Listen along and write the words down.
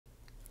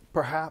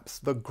Perhaps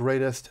the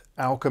greatest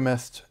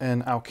alchemist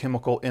and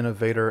alchemical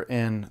innovator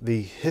in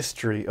the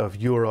history of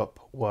Europe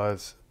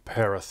was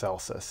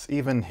Paracelsus.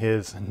 Even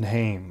his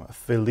name,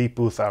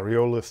 Philippus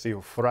Aureolus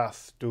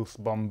Theophrastus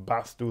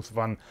Bombastus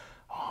von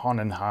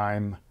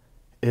Hohenheim,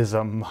 is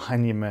a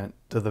monument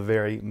to the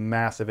very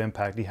massive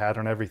impact he had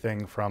on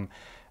everything from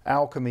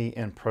alchemy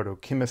and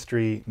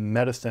protochemistry,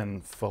 medicine,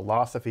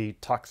 philosophy,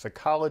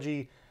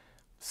 toxicology,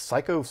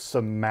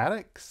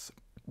 psychosomatics,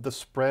 the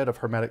spread of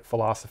Hermetic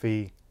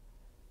philosophy,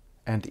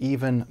 and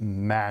even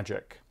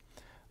magic.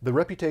 The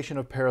reputation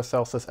of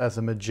Paracelsus as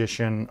a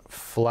magician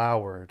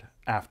flowered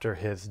after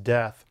his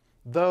death,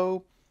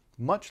 though,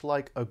 much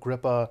like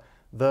Agrippa,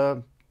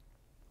 the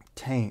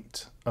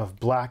taint of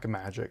black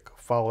magic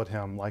followed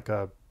him like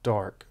a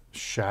dark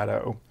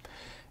shadow.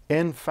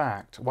 In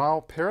fact,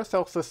 while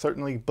Paracelsus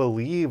certainly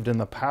believed in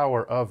the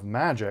power of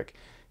magic,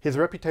 his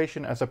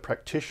reputation as a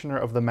practitioner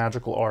of the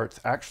magical arts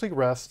actually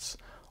rests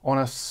on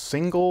a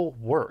single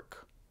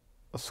work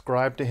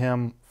ascribed to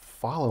him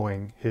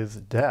following his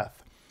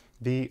death,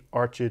 the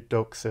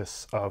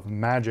Archidoxis of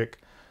Magic,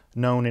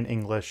 known in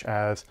English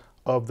as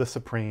Of the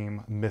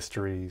Supreme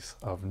Mysteries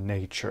of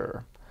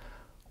Nature.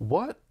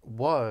 What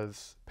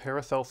was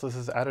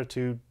Paracelsus's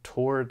attitude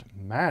toward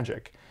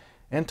magic?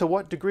 And to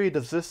what degree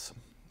does this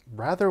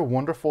rather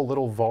wonderful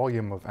little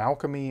volume of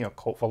alchemy,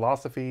 occult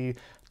philosophy,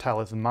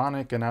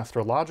 talismanic, and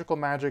astrological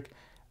magic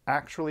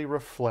actually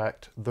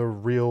reflect the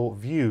real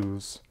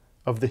views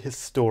of the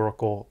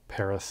historical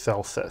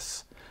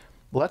Paracelsus?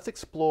 Let's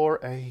explore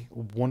a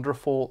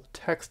wonderful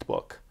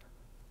textbook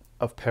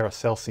of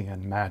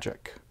Paracelsian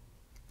magic.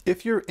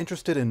 If you're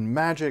interested in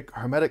magic,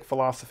 Hermetic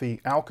philosophy,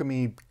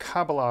 alchemy,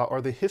 Kabbalah,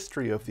 or the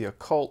history of the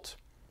occult,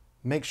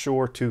 make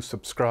sure to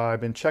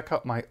subscribe and check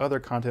out my other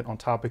content on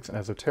topics in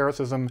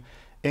esotericism,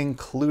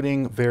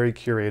 including very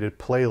curated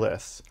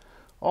playlists.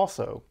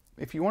 Also,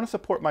 if you want to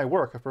support my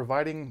work of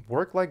providing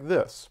work like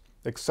this,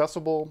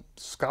 accessible,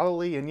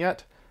 scholarly, and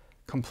yet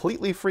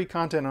completely free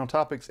content on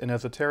topics in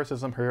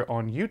esotericism here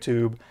on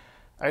YouTube,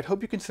 I'd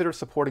hope you consider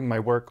supporting my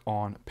work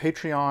on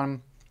Patreon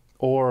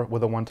or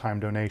with a one-time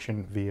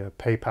donation via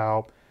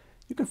PayPal.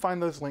 You can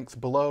find those links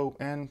below,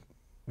 and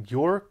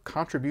your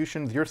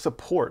contributions, your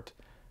support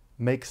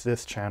makes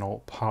this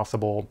channel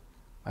possible.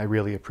 I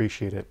really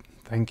appreciate it.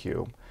 Thank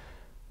you.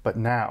 But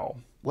now,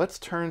 let's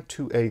turn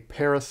to a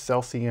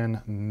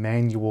Paracelsian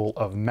manual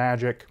of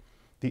magic,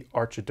 the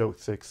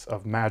Archidoxis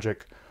of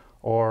Magic,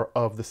 or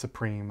Of the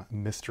Supreme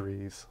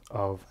Mysteries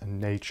of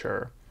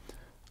Nature.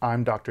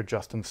 I'm Dr.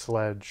 Justin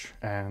Sledge,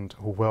 and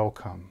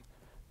welcome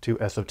to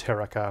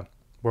Esoterica,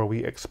 where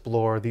we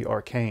explore the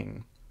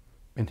arcane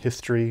in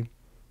history,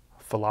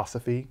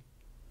 philosophy,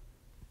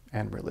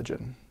 and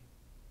religion.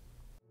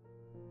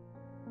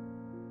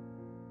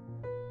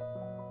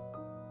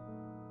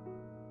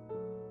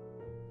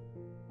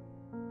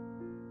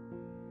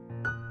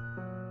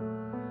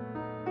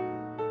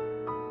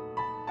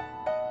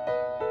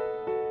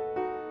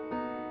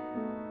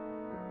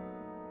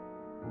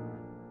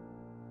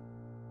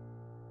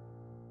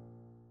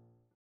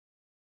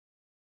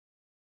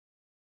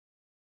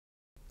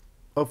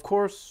 Of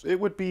course, it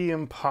would be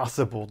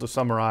impossible to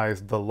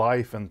summarize the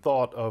life and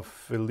thought of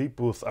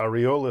Philippus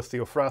Aureolus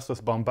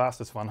Theophrastus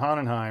Bombastus von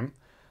Hohenheim.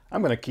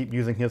 I'm going to keep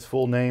using his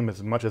full name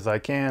as much as I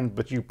can,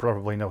 but you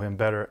probably know him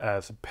better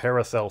as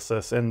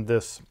Paracelsus in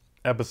this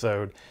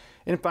episode.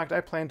 In fact,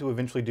 I plan to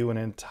eventually do an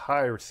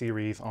entire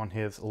series on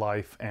his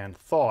life and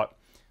thought,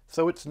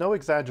 so it's no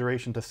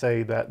exaggeration to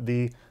say that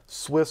the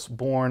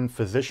Swiss-born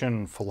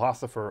physician,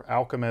 philosopher,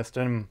 alchemist,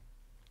 and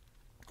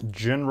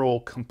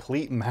general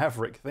complete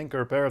maverick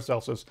thinker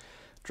Paracelsus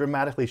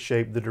dramatically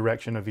shaped the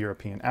direction of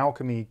European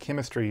alchemy,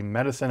 chemistry,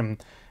 medicine,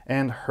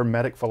 and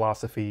Hermetic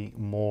philosophy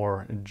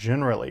more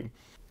generally.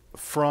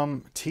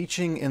 From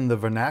teaching in the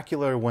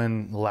vernacular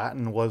when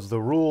Latin was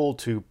the rule,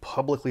 to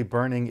publicly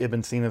burning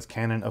Ibn Sina's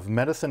canon of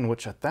medicine,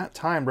 which at that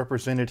time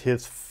represented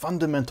his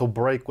fundamental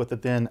break with the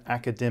then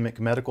academic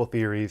medical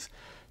theories,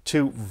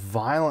 to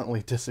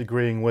violently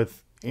disagreeing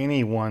with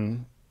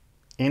anyone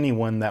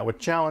that would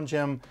challenge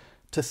him,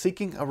 to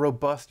seeking a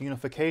robust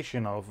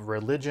unification of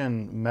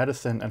religion,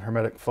 medicine, and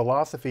Hermetic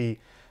philosophy,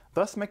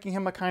 thus making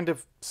him a kind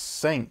of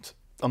saint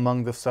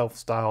among the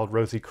self-styled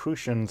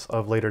Rosicrucians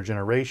of later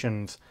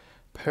generations.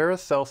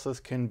 Paracelsus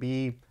can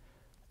be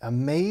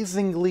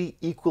amazingly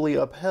equally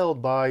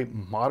upheld by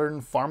modern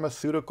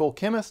pharmaceutical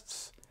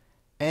chemists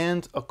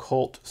and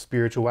occult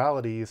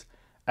spiritualities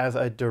as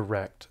a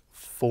direct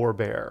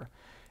forebear.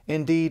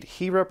 Indeed,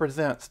 he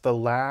represents the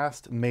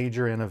last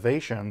major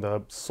innovation,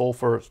 the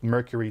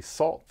sulfur-mercury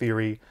salt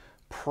theory,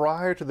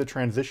 prior to the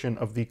transition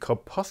of the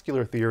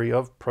corpuscular theory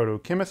of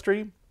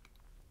protochemistry,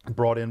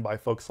 brought in by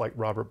folks like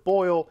Robert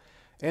Boyle,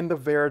 and the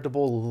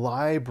veritable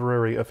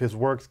library of his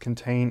works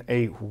contain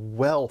a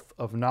wealth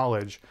of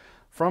knowledge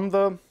from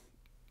the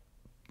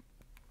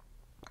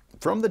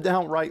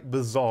downright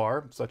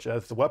bizarre, such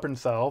as the weapon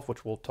salve,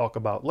 which we'll talk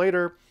about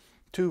later,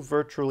 to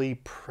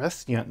virtually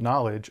prescient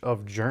knowledge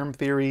of germ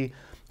theory,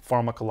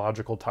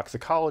 pharmacological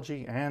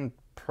toxicology, and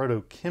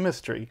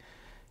protochemistry.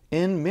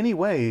 In many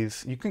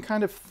ways, you can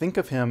kind of think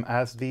of him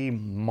as the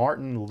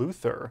Martin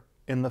Luther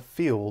in the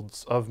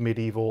fields of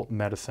medieval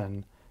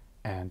medicine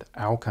and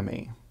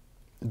alchemy.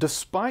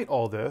 Despite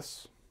all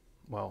this,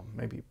 well,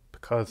 maybe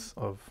because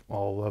of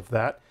all of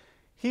that,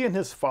 he and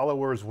his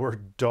followers were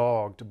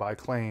dogged by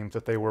claims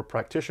that they were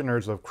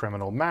practitioners of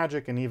criminal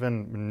magic and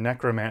even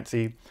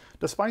necromancy,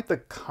 despite the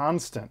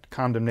constant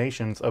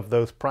condemnations of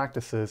those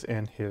practices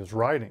in his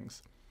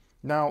writings.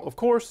 Now, of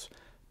course,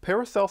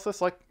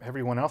 Paracelsus, like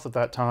everyone else at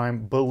that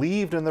time,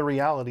 believed in the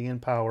reality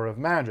and power of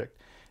magic.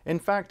 In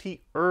fact,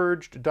 he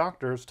urged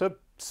doctors to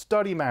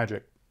study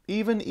magic,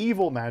 even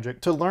evil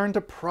magic, to learn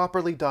to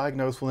properly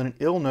diagnose when an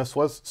illness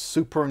was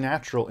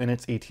supernatural in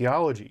its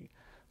etiology.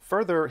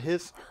 Further,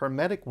 his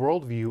Hermetic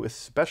worldview,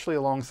 especially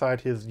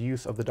alongside his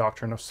use of the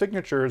doctrine of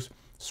signatures,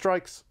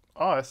 strikes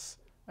us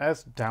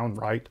as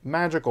downright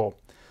magical.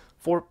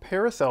 For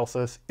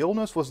Paracelsus,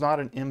 illness was not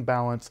an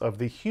imbalance of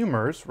the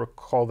humors.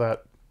 Recall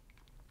that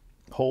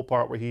whole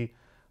part where he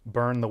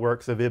burned the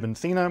works of Ibn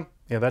Sina?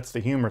 Yeah, that's the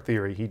humor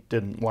theory. He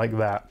didn't like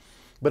that.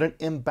 But an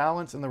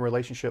imbalance in the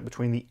relationship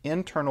between the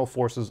internal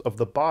forces of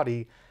the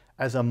body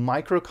as a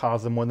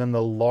microcosm within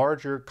the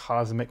larger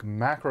cosmic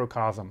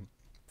macrocosm.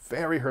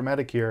 Very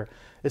hermetic here,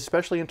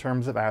 especially in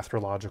terms of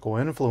astrological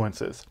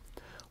influences.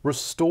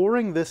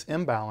 Restoring this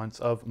imbalance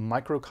of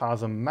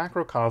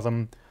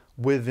microcosm-macrocosm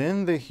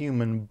within the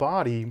human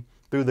body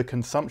through the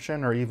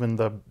consumption or even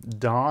the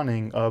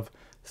donning of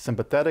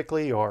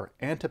sympathetically or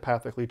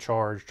antipathically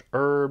charged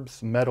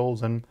herbs,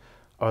 metals, and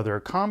other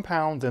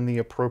compounds in the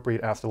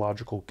appropriate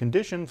astrological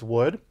conditions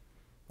would,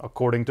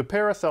 according to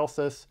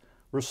Paracelsus,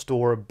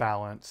 restore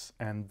balance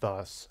and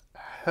thus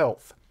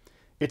health.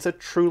 It's a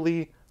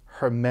truly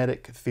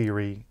Hermetic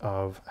theory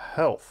of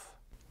health.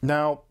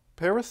 Now,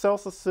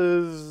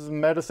 Paracelsus's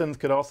medicines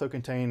could also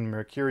contain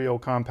mercurial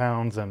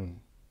compounds and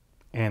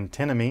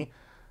antinomy,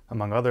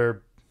 among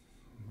other,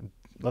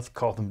 let's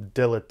call them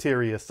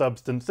deleterious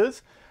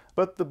substances.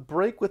 But the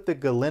break with the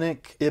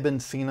Galenic Ibn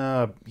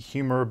Sina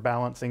humor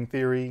balancing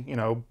theory,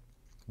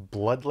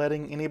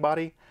 bloodletting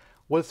anybody,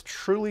 was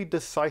truly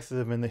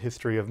decisive in the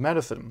history of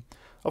medicine.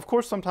 Of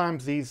course,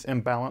 sometimes these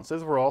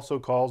imbalances were also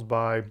caused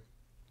by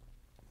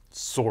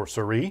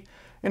sorcery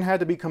and had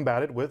to be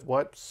combated with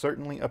what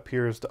certainly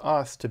appears to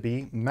us to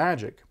be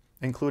magic,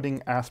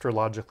 including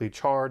astrologically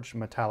charged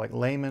metallic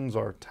lamens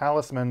or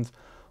talismans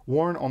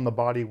worn on the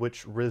body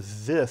which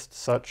resist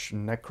such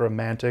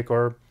necromantic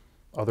or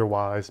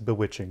otherwise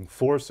bewitching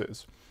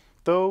forces.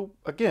 Though,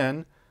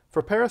 again,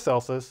 for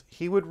Paracelsus,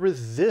 he would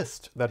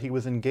resist that he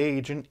was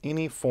engaged in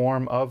any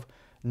form of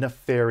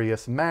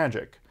nefarious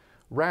magic.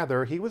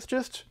 Rather, he was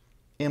just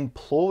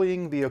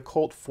employing the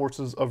occult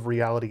forces of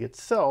reality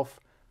itself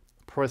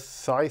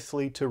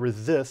precisely to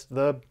resist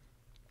the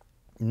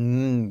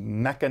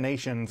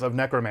machinations of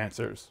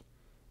necromancers.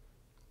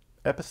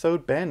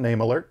 Episode band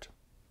name alert: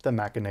 The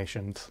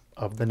Machinations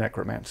of the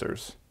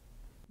Necromancers.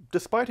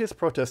 Despite his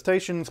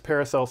protestations,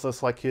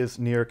 Paracelsus, like his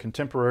near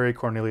contemporary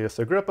Cornelius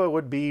Agrippa,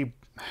 would be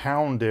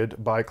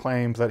hounded by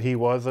claims that he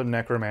was a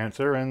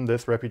necromancer, and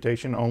this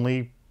reputation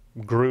only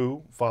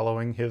grew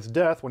following his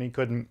death when he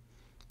couldn't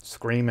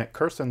scream at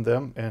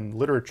Christendom in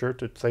literature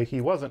to say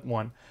he wasn't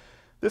one.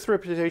 This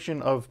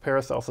reputation of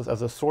Paracelsus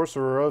as a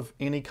sorcerer of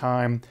any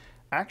kind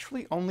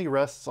actually only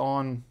rests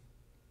on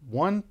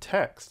one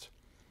text,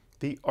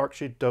 the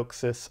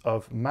Archidoxis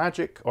of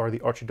Magic, or the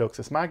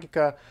Archidoxis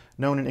Magica,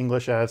 known in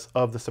English as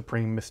Of the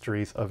Supreme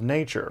Mysteries of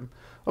Nature.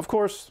 Of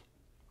course,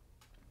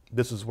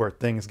 this is where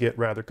things get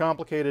rather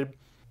complicated.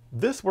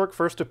 This work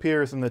first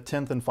appears in the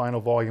 10th and final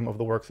volume of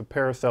the works of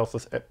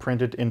Paracelsus,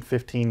 printed in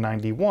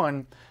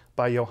 1591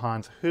 by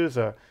Johannes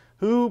Husa,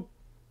 who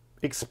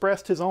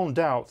expressed his own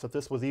doubts that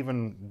this was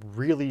even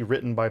really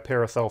written by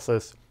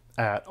Paracelsus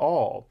at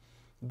all.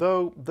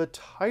 Though the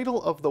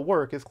title of the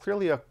work is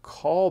clearly a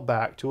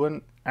callback to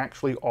an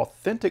actually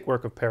authentic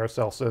work of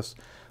Paracelsus,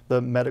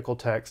 the medical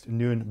text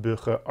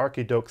Neunbucher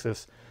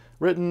Archidoxis,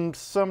 written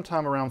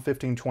sometime around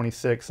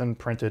 1526 and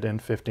printed in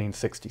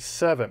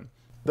 1567.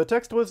 The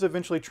text was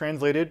eventually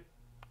translated,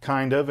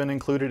 kind of, and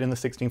included in the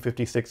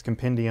 1656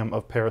 compendium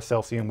of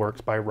Paracelsian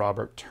works by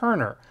Robert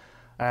Turner,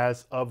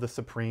 as Of the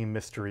Supreme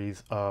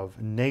Mysteries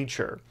of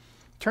Nature.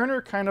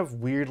 Turner kind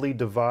of weirdly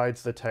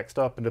divides the text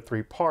up into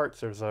three parts.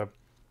 There's a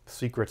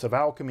Secrets of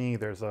Alchemy,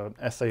 there's an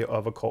essay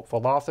of occult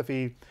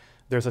philosophy,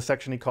 there's a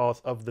section he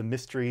calls Of the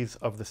Mysteries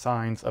of the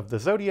Signs of the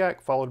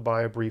Zodiac, followed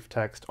by a brief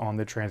text on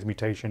the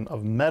transmutation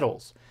of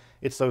metals.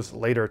 It's those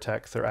later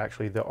texts that are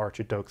actually the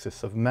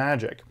Archidoxis of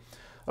Magic.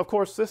 Of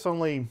course, this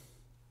only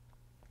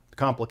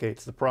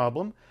complicates the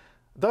problem,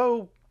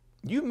 though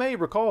you may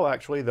recall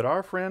actually that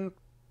our friend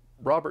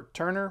Robert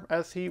Turner,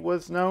 as he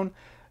was known,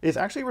 is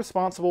actually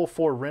responsible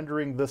for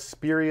rendering the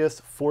spurious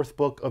fourth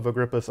book of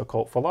Agrippa's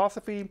occult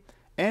philosophy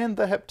and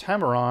the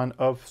Heptameron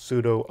of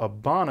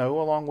Pseudo-Abano,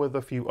 along with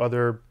a few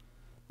other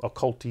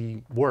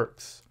occulty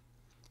works.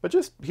 But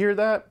just hear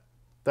that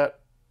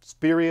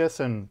spurious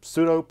and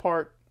pseudo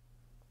part,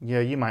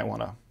 yeah, you might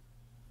want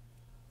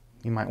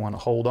to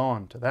hold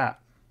on to that.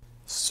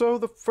 So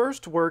the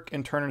first work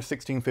in Turner's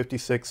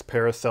 1656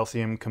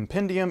 Paracelsian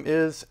Compendium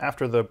is,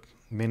 after the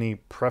many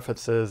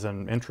prefaces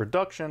and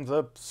introductions,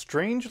 a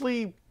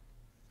strangely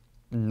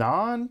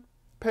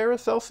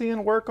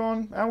non-Paracelsian work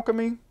on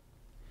alchemy.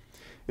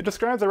 It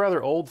describes a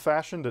rather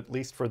old-fashioned, at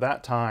least for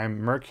that time,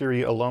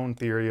 mercury alone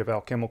theory of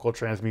alchemical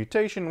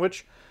transmutation,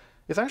 which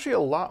is actually a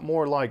lot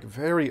more like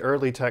very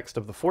early text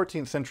of the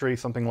 14th century,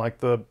 something like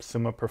the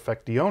Summa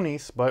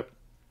Perfectionis, but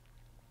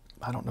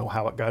I don't know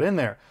how it got in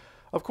there.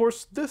 Of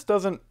course, this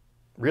doesn't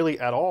really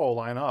at all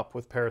line up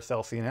with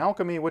Paracelsian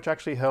alchemy, which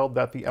actually held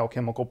that the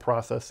alchemical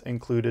process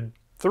included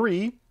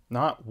three,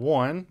 not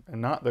one,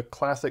 and not the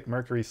classic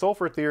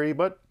mercury-sulfur theory,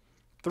 but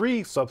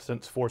three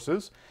substance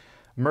forces: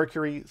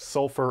 mercury,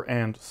 sulfur,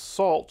 and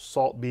salt,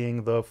 salt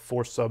being the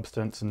fourth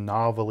substance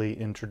novelly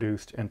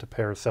introduced into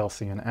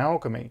Paracelsian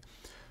alchemy.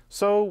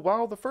 So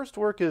while the first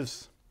work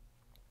is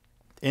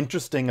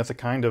interesting as a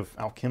kind of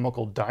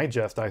alchemical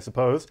digest, I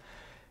suppose,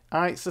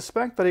 I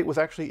suspect that it was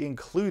actually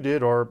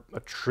included or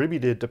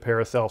attributed to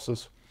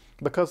Paracelsus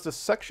because the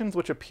sections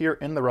which appear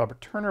in the Robert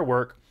Turner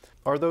work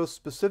are those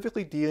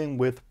specifically dealing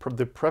with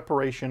the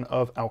preparation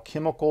of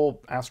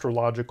alchemical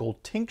astrological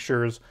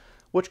tinctures,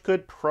 which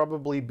could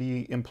probably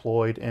be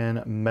employed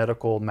in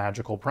medical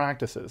magical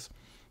practices.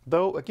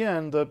 Though,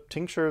 again, the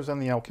tinctures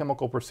and the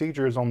alchemical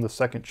procedures on the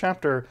second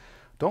chapter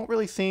don't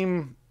really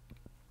seem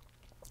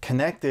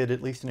connected,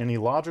 at least in any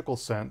logical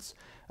sense,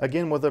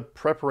 again with the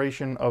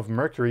preparation of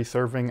mercury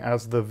serving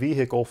as the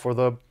vehicle for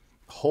the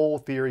whole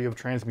theory of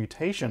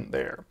transmutation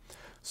there.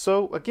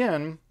 So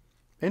again,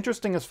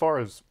 interesting as far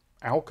as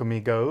alchemy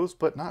goes,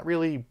 but not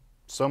really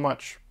so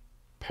much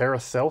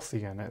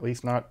Paracelsian, at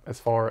least not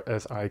as far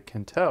as I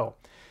can tell.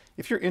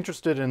 If you're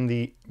interested in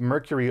the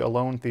mercury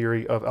alone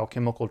theory of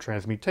alchemical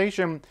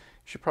transmutation, you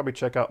should probably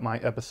check out my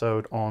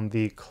episode on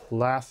the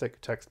classic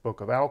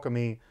textbook of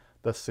alchemy,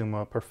 the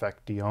Summa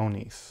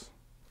Perfectionis.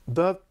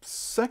 The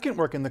second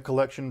work in the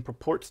collection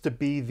purports to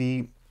be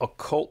the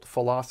occult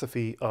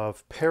philosophy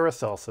of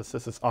Paracelsus.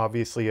 This is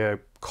obviously a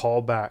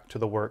callback to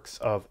the works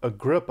of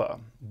Agrippa.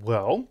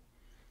 Well,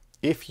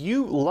 if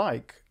you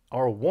like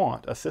or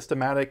want a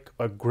systematic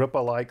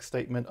Agrippa-like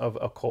statement of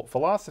occult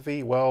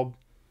philosophy, well,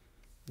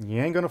 you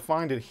ain't gonna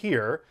find it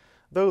here,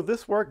 though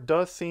this work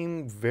does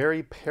seem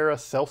very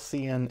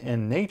Paracelsian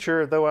in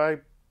nature, though I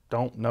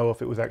don't know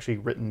if it was actually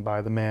written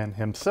by the man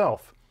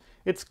himself.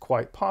 It's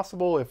quite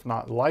possible, if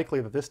not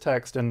likely, that this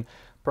text, and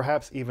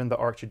perhaps even the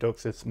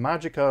Archidoxis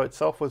Magica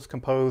itself, was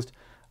composed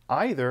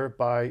either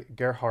by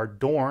Gerhard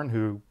Dorn,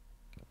 who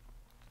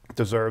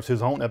deserves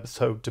his own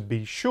episode to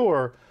be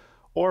sure,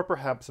 or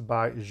perhaps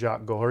by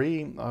Jacques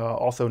Gory,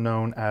 also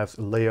known as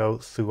Leo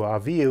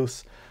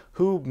Suavius,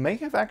 who may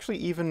have actually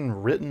even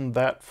written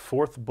that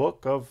fourth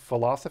book of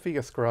philosophy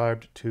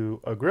ascribed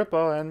to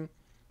Agrippa and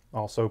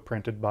also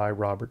printed by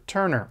Robert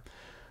Turner.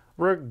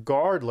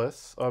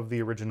 Regardless of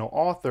the original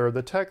author,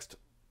 the text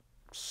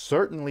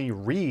certainly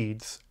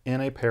reads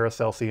in a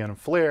Paracelsian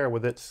flair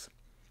with its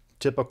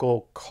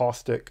typical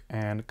caustic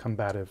and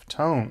combative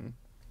tone.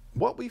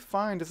 What we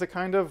find is a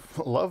kind of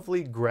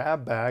lovely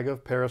grab bag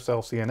of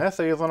Paracelsian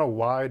essays on a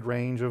wide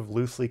range of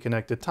loosely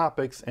connected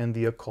topics in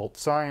the occult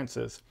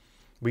sciences.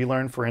 We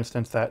learn, for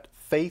instance, that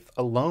faith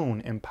alone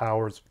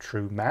empowers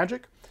true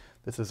magic.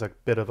 This is a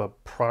bit of a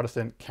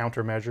Protestant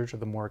countermeasure to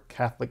the more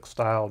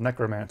Catholic-style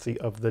necromancy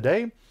of the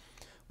day,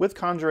 with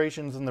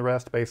conjurations and the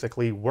rest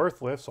basically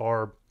worthless,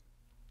 or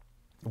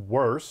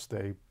worse,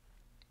 they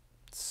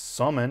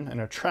summon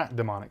and attract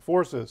demonic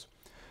forces.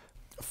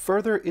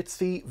 Further, it's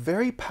the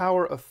very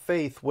power of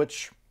faith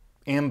which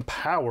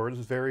empowers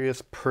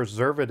various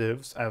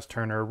preservatives, as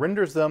Turner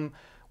renders them,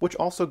 which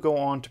also go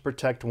on to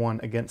protect one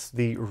against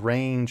the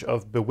range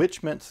of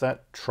bewitchments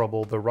that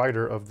trouble the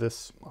writer of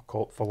this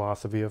occult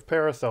philosophy of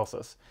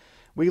Paracelsus.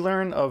 We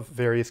learn of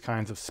various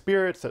kinds of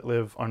spirits that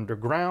live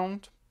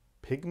underground,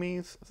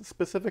 pygmies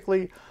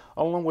specifically,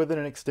 along with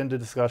an extended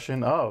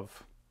discussion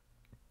of,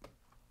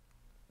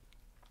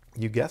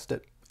 you guessed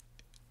it,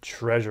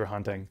 treasure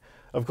hunting.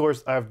 Of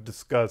course, I've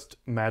discussed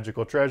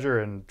magical treasure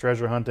and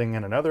treasure hunting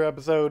in another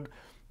episode,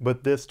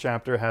 but this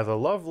chapter has a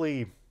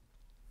lovely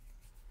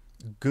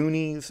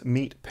Goonies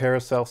meet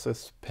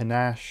Paracelsus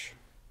panache,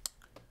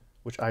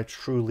 which I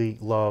truly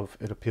love.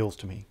 It appeals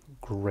to me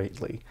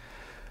greatly.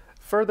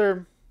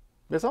 Further,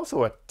 there's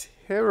also a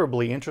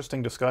terribly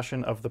interesting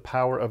discussion of the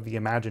power of the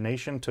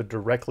imagination to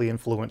directly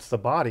influence the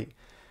body.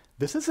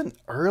 This is an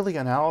early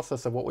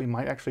analysis of what we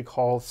might actually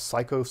call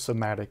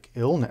psychosomatic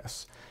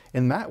illness.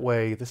 In that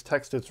way, this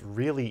text is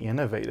really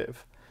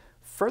innovative.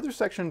 Further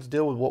sections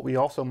deal with what we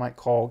also might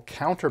call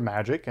counter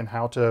magic and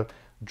how to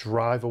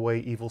drive away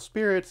evil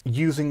spirits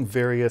using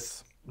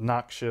various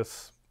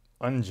noxious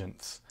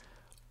unguents.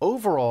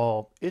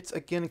 Overall, it's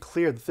again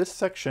clear that this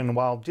section,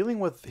 while dealing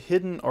with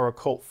hidden or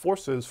occult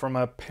forces from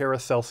a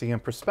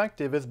Paracelsian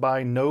perspective, is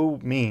by no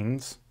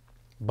means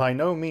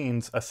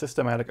a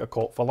systematic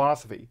occult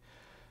philosophy.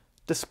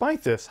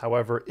 Despite this,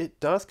 however, it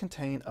does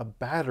contain a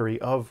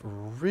battery of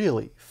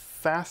really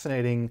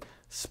fascinating,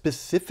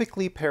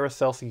 specifically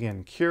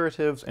Paracelsian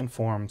curatives and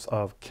forms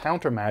of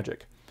counter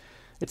magic.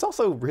 It's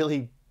also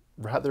really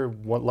rather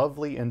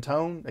lovely in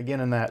tone, again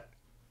in that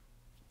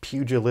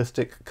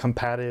pugilistic,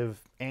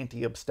 combative,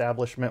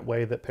 anti-establishment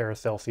way that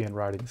Paracelsian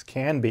writings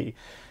can be.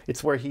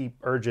 It's where he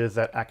urges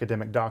that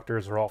academic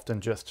doctors are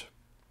often just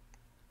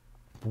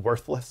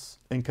worthless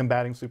in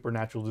combating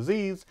supernatural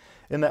disease,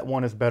 and that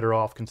one is better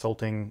off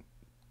consulting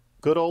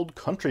good old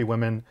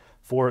countrywomen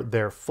for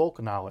their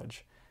folk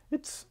knowledge.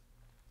 It's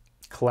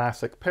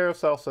classic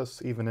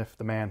Paracelsus, even if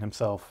the man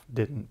himself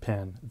didn't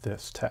pen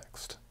this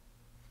text.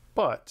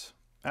 But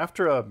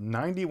after a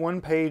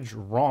 91-page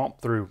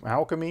romp through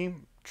alchemy,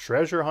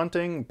 treasure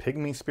hunting,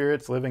 pygmy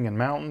spirits living in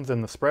mountains,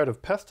 and the spread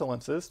of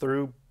pestilences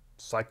through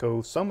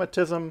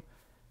psychosomatism,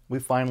 we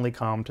finally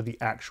come to the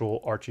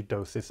actual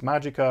Archidoxis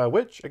Magica,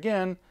 which,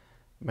 again,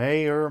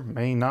 may or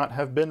may not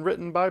have been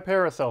written by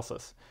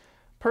Paracelsus.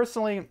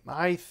 Personally,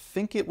 I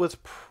think it was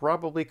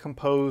probably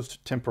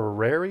composed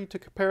temporary to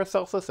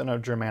Paracelsus in a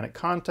Germanic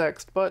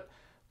context, but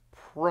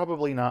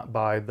probably not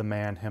by the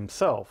man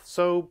himself.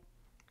 So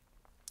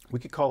we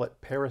could call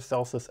it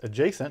Paracelsus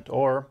adjacent,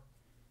 or,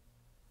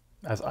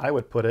 as I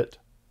would put it,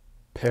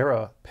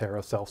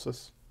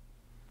 Paracelsus.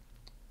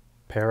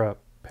 You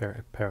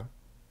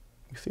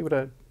see what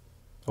I...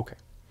 Okay.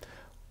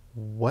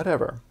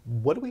 Whatever.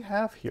 What do we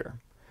have here?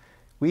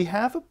 We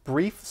have a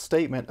brief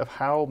statement of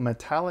how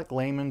metallic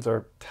lamens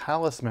or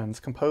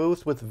talismans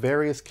composed with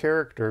various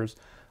characters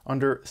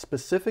under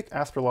specific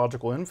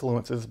astrological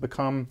influences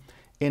become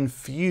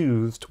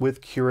infused with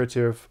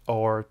curative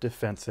or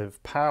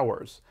defensive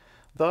powers.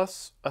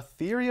 Thus, a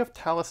theory of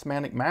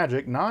talismanic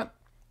magic not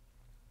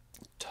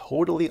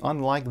totally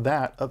unlike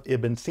that of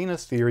Ibn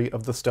Sina's theory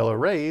of the stellar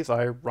rays,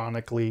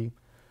 ironically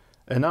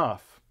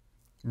enough.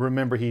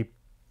 Remember, he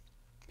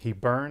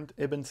burned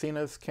Ibn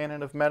Sina's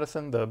Canon of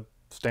Medicine, the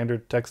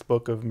standard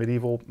textbook of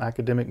medieval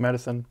academic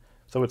medicine,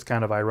 so it's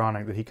kind of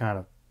ironic that he kind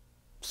of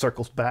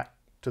circles back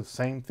to the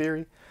same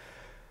theory.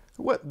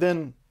 What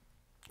then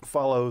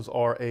follows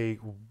are a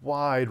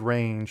wide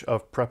range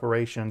of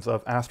preparations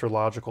of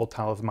astrological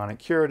talismanic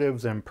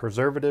curatives and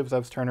preservatives,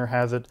 as Turner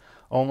has it,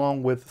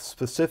 along with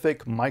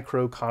specific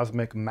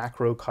microcosmic,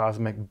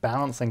 macrocosmic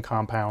balancing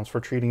compounds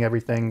for treating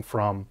everything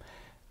from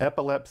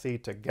epilepsy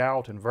to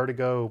gout and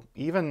vertigo,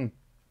 even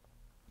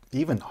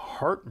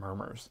heart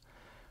murmurs.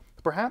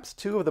 Perhaps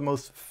two of the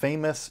most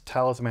famous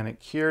talismanic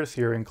cures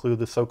here include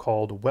the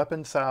so-called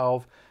weapon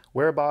salve,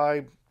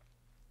 whereby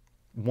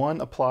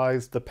one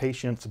applies the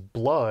patient's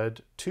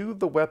blood to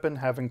the weapon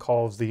having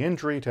caused the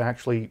injury to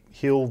actually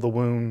heal the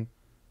wound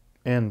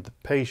in the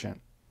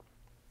patient.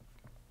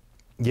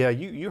 Yeah,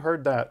 you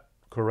heard that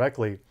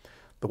correctly.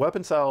 The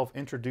weapon salve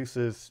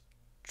introduces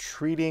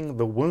treating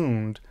the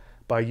wound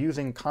by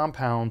using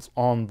compounds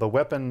on the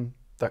weapon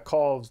that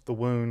caused the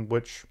wound,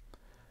 which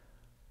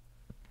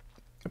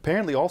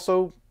apparently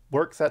also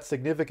works at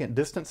significant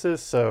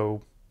distances,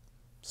 so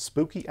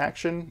spooky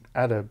action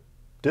at a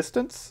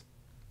distance?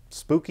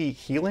 Spooky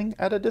healing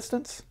at a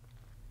distance?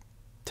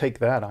 Take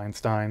that,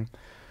 Einstein.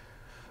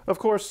 Of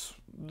course,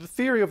 the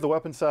theory of the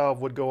weapon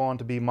salve would go on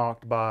to be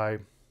mocked by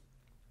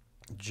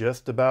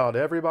just about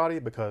everybody,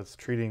 because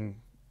treating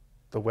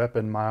the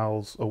weapon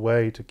miles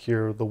away to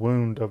cure the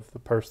wound of the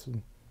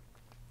person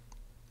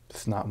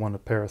is not one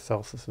of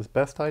Paracelsus's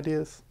best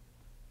ideas.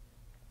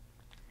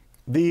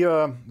 The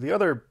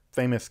other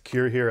famous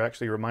cure here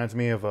actually reminds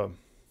me of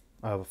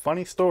a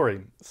funny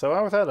story. So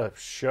I was at a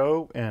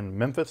show in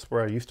Memphis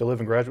where I used to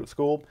live in graduate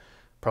school,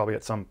 probably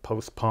at some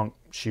post-punk,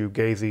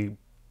 shoegazy,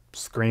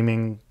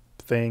 screaming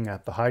thing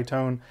at the High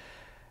Tone,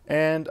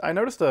 and I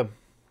noticed a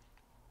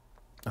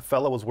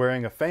fellow was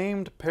wearing a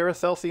famed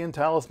Paracelsian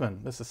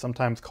talisman. This is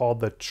sometimes called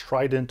the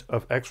Trident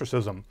of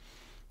Exorcism.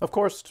 Of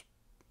course,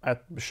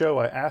 at the show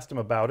I asked him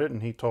about it,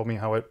 and he told me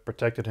how it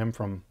protected him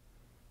from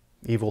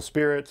evil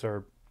spirits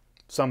or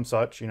some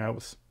such. You know,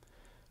 it's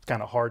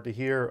kind of hard to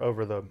hear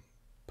over the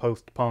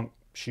post-punk,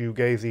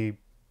 shoegazy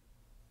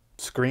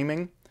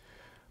screaming.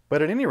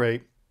 But at any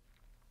rate,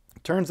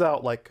 it turns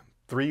out like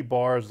 3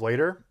 bars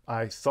later,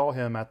 I saw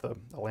him at the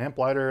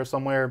lamplighter or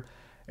somewhere,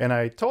 and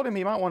I told him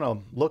he might want to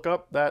look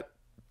up that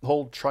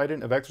whole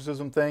Trident of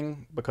Exorcism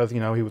thing, because, you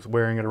know, he was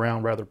wearing it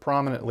around rather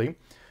prominently.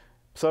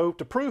 So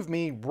to prove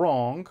me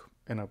wrong,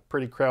 in a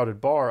pretty crowded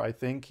bar, I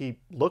think, he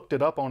looked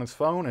it up on his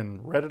phone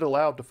and read it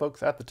aloud to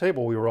folks at the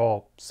table we were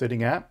all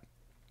sitting at.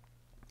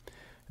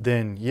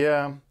 Then,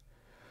 yeah,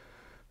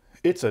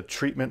 it's a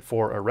treatment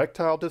for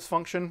erectile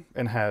dysfunction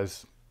and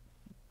has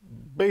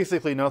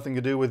basically nothing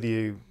to do with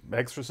the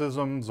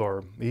exorcisms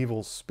or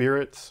evil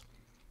spirits.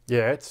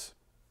 Yeah, it's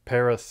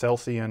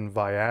Paracelsian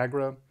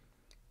Viagra.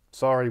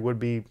 Sorry,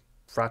 would-be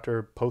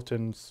Frater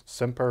Potens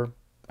Semper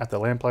at the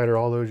lamplighter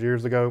all those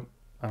years ago.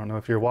 I don't know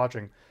if you're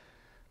watching,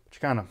 but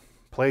you kind of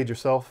played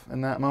yourself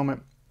in that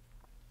moment.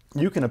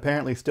 You can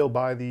apparently still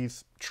buy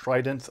these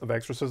Tridents of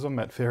Exorcism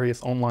at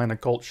various online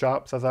occult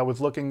shops as I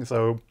was looking,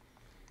 so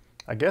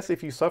I guess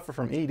if you suffer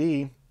from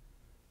ED,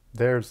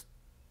 there's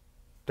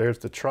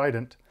the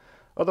Trident.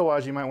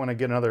 Otherwise, you might want to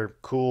get another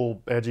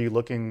cool,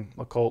 edgy-looking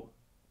occult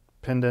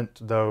pendant,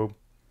 though.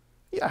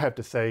 Yeah, I have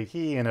to say,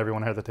 he and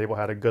everyone at the table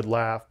had a good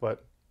laugh,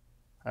 but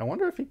I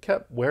wonder if he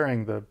kept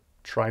wearing the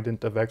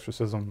trident of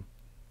exorcism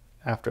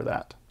after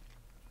that.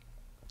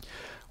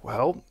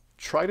 Well,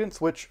 tridents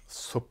which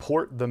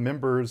support the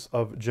members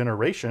of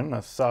generation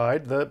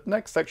aside, the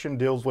next section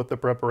deals with the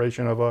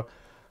preparation of a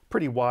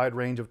pretty wide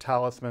range of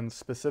talismans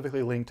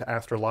specifically linked to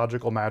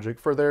astrological magic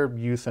for their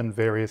use in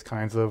various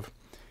kinds of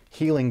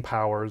healing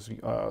powers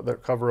that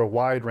cover a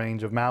wide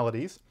range of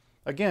maladies.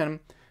 Again,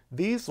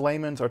 these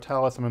lamens or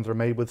talismans are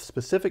made with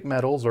specific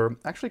metals, or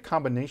actually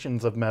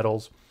combinations of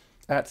metals,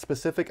 at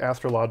specific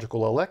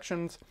astrological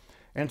elections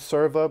and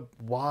serve a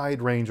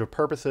wide range of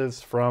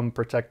purposes, from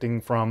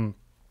protecting from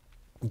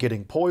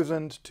getting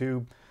poisoned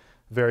to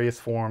various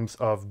forms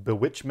of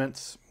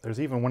bewitchments. There's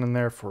even one in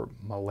there for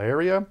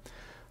malaria.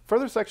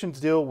 Further sections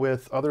deal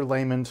with other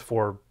lamens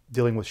for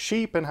dealing with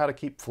sheep and how to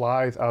keep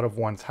flies out of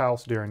one's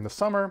house during the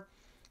summer,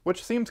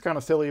 which seems kind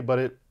of silly, but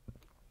it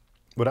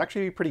would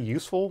actually be pretty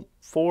useful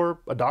for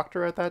a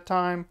doctor at that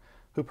time,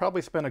 who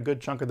probably spent a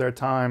good chunk of their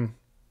time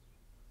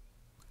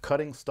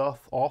cutting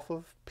stuff off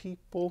of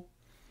people.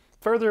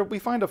 Further, we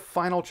find a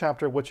final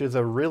chapter which is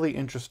a really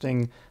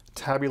interesting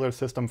tabular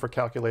system for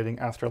calculating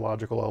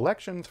astrological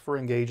elections for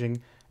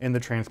engaging in the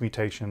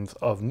transmutations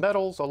of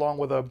metals, along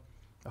with a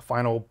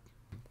final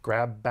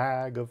grab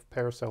bag of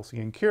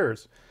Paracelsian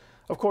cures.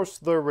 Of course,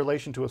 the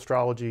relation to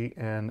astrology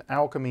and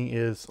alchemy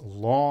is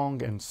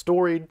long and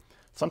storied.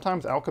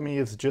 Sometimes alchemy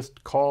is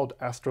just called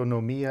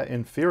astronomia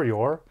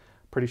inferior.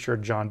 Pretty sure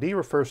John Dee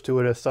refers to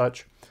it as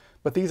such.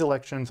 But these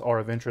elections are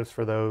of interest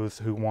for those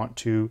who want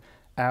to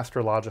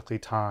astrologically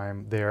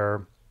time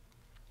their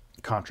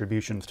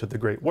contributions to the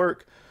great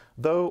work,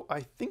 though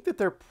I think that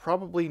they're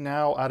probably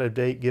now out of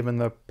date given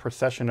the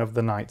precession of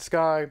the night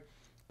sky,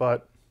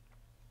 but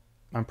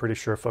I'm pretty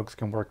sure folks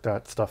can work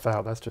that stuff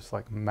out. That's just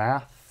like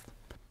math.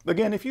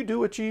 Again, if you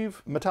do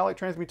achieve metallic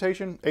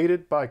transmutation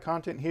aided by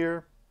content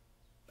here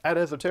at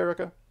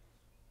Esoterica,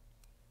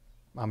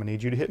 I'm gonna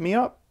need you to hit me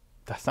up.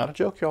 That's not a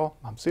joke, y'all.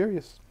 I'm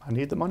serious. I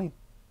need the money.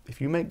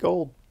 If you make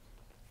gold,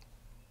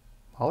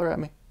 holler at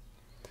me.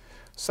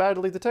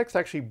 Sadly, the text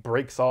actually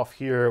breaks off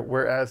here,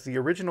 whereas the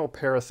original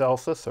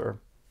Paracelsus, or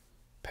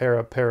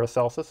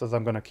Paracelsus, as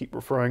I'm going to keep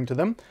referring to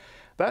them,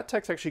 that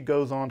text actually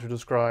goes on to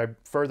describe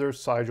further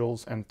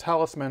sigils and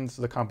talismans,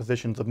 the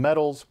compositions of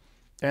metals,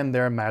 and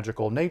their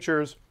magical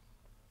natures.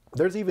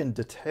 There's even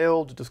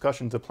detailed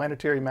discussions of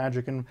planetary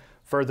magic and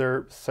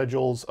further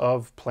sigils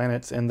of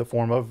planets in the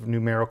form of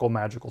numerical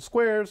magical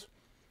squares,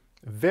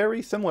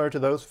 very similar to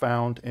those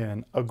found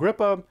in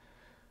Agrippa.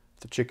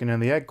 The chicken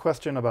and the egg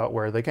question about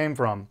where they came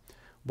from.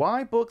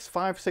 Why books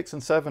 5, 6,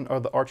 and 7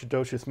 of the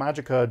Archidoxis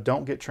Magica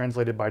don't get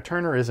translated by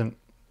Turner isn't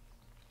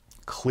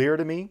clear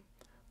to me.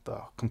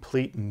 The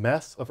complete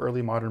mess of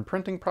early modern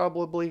printing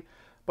probably,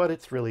 but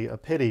it's really a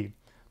pity.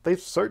 They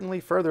certainly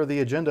further the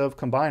agenda of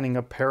combining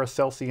a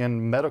Paracelsian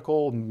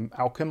medical,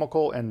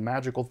 alchemical, and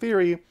magical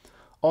theory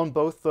on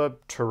both the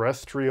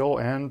terrestrial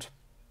and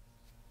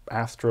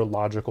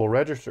astrological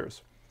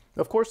registers.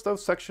 Of course,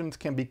 those sections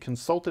can be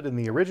consulted in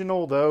the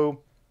original, though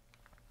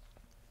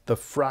the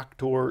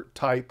Fraktur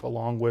type,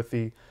 along with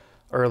the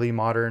early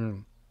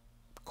modern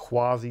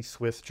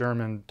quasi-Swiss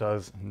German,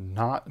 does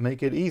not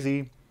make it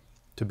easy,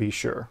 to be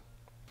sure.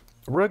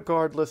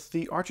 Regardless,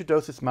 the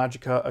Archidoxis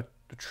Magica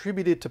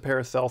attributed to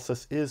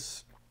Paracelsus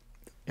is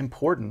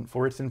important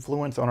for its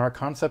influence on our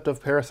concept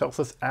of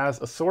Paracelsus as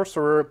a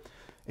sorcerer,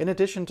 in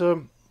addition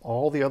to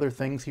all the other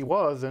things he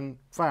was, in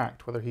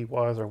fact, whether he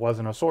was or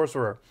wasn't a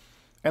sorcerer.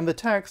 And the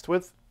text,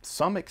 with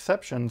some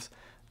exceptions,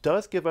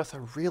 does give us a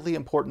really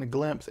important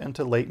glimpse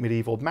into late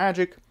medieval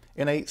magic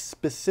in a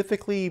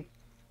specifically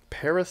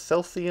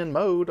Paracelsian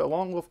mode,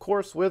 along, of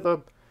course, with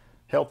a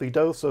healthy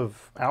dose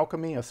of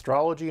alchemy,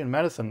 astrology, and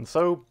medicine.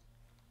 So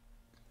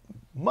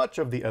much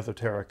of the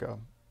Esoterica.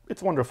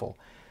 It's wonderful.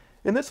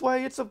 In this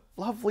way, it's a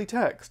lovely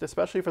text,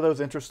 especially for those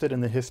interested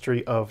in the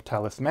history of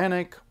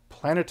talismanic,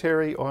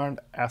 planetary, and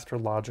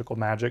astrological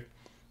magic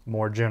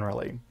more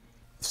generally.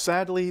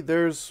 Sadly,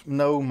 there's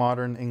no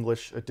modern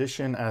English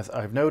edition, as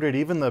I've noted.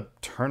 Even the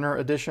Turner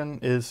edition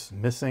is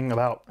missing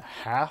about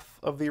half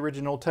of the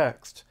original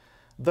text,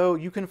 though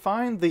you can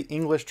find the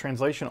English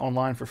translation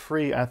online for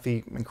free at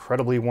the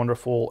incredibly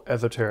wonderful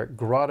Esoteric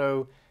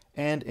Grotto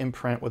and in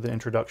print with an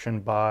introduction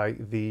by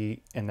the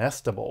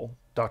inestimable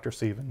Dr.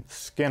 Stephen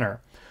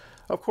Skinner.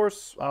 Of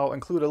course, I'll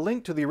include a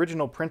link to the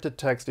original printed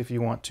text if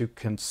you want to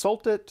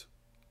consult it.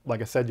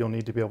 Like I said, you'll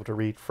need to be able to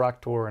read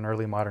Fraktur and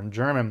early modern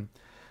German.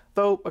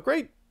 Though a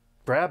great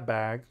grab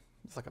bag,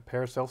 it's like a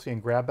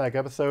Paracelsian grab bag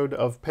episode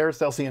of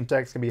Paracelsian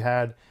text, can be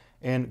had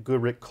in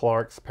Goodrick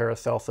Clark's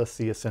Paracelsus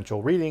The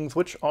Essential Readings,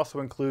 which also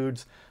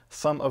includes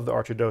some of the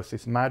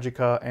Archidoxis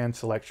Magica and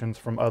selections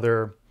from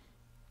other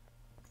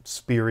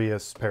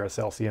spurious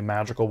Paracelsian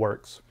magical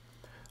works.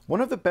 One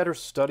of the better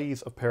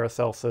studies of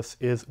Paracelsus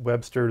is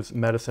Webster's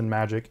Medicine,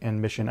 Magic,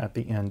 and Mission at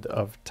the End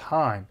of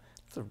Time.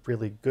 It's a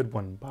really good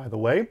one, by the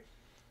way.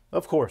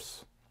 Of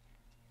course,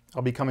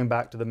 I'll be coming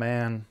back to the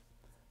man,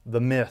 the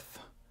myth,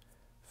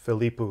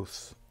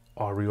 Philippus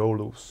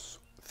Aureolus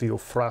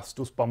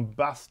Theophrastus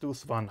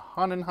Bombastus von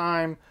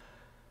Hohenheim,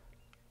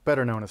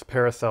 better known as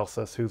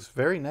Paracelsus, whose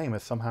very name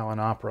is somehow an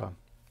opera.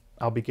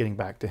 I'll be getting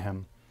back to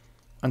him.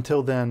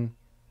 Until then,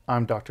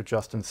 I'm Dr.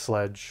 Justin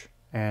Sledge,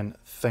 and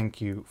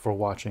thank you for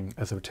watching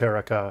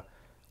Esoterica,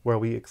 where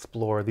we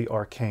explore the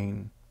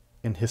arcane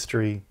in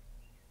history,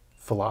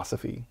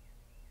 philosophy,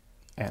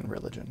 and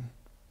religion.